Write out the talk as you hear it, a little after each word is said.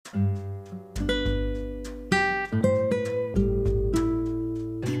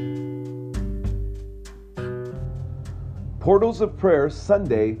Portals of Prayer,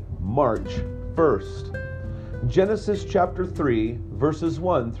 Sunday, March 1st. Genesis chapter 3, verses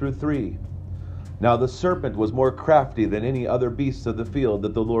 1 through 3. Now the serpent was more crafty than any other beast of the field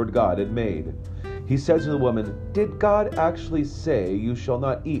that the Lord God had made. He said to the woman, "Did God actually say, 'You shall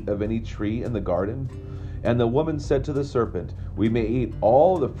not eat of any tree in the garden'?" And the woman said to the serpent, "We may eat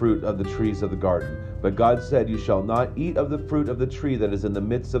all the fruit of the trees of the garden, but God said, 'You shall not eat of the fruit of the tree that is in the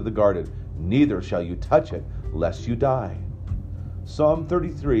midst of the garden, neither shall you touch it, lest you die.'" Psalm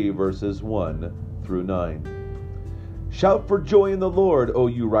 33, verses 1 through 9. Shout for joy in the Lord, O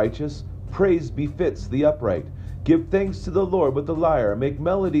you righteous. Praise befits the upright. Give thanks to the Lord with the lyre. Make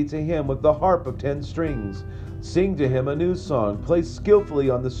melody to him with the harp of 10 strings. Sing to him a new song. Play skillfully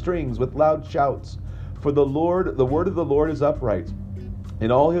on the strings with loud shouts. For the word of the Lord is upright,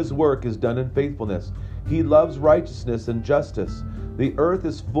 and all his work is done in faithfulness. He loves righteousness and justice. The earth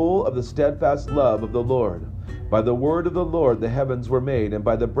is full of the steadfast love of the Lord. By the word of the Lord the heavens were made, and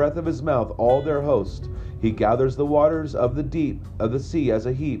by the breath of his mouth all their host. He gathers the waters of the sea as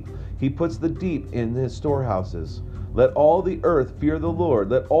a heap. He puts the deep in his storehouses. Let all the earth fear the Lord.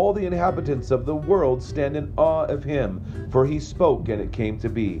 Let all the inhabitants of the world stand in awe of him. For he spoke, and it came to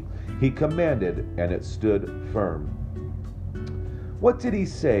be. He commanded, and it stood firm. What did he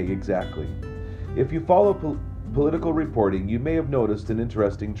say exactly? If you follow political reporting, you may have noticed an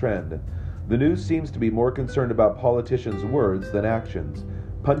interesting trend. The news seems to be more concerned about politicians' words than actions.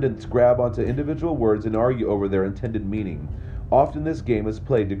 Pundits grab onto individual words and argue over their intended meaning. Often this game is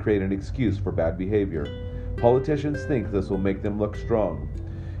played to create an excuse for bad behavior. Politicians think this will make them look strong.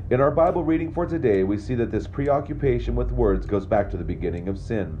 In our Bible reading for today, we see that this preoccupation with words goes back to the beginning of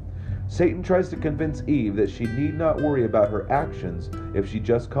sin. Satan tries to convince Eve that she need not worry about her actions if she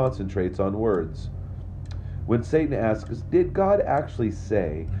just concentrates on words. When Satan asks, "Did God actually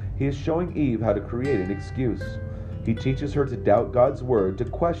say?" he is showing Eve how to create an excuse. He teaches her to doubt God's word, to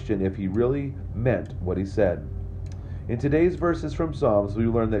question if he really meant what he said. In today's verses from Psalms, we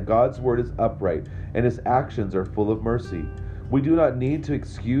learn that God's word is upright and his actions are full of mercy. We do not need to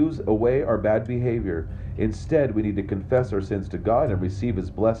excuse away our bad behavior. Instead, we need to confess our sins to God and receive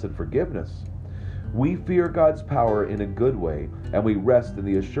his blessed forgiveness. We fear God's power in a good way, and we rest in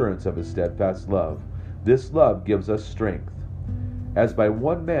the assurance of his steadfast love. This love gives us strength. As by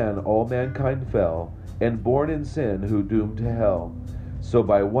one man all mankind fell, and born in sin who doomed to hell, so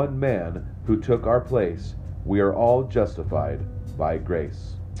by one man who took our place, we are all justified by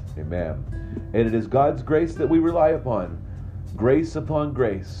grace. Amen. And it is God's grace that we rely upon, grace upon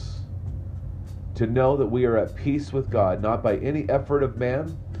grace, to know that we are at peace with God, not by any effort of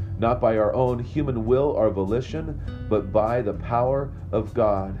man, not by our own human will or volition, but by the power of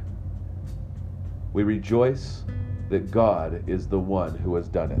God. We rejoice that God is the one who has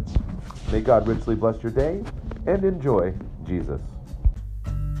done it. May God richly bless your day, and enjoy Jesus.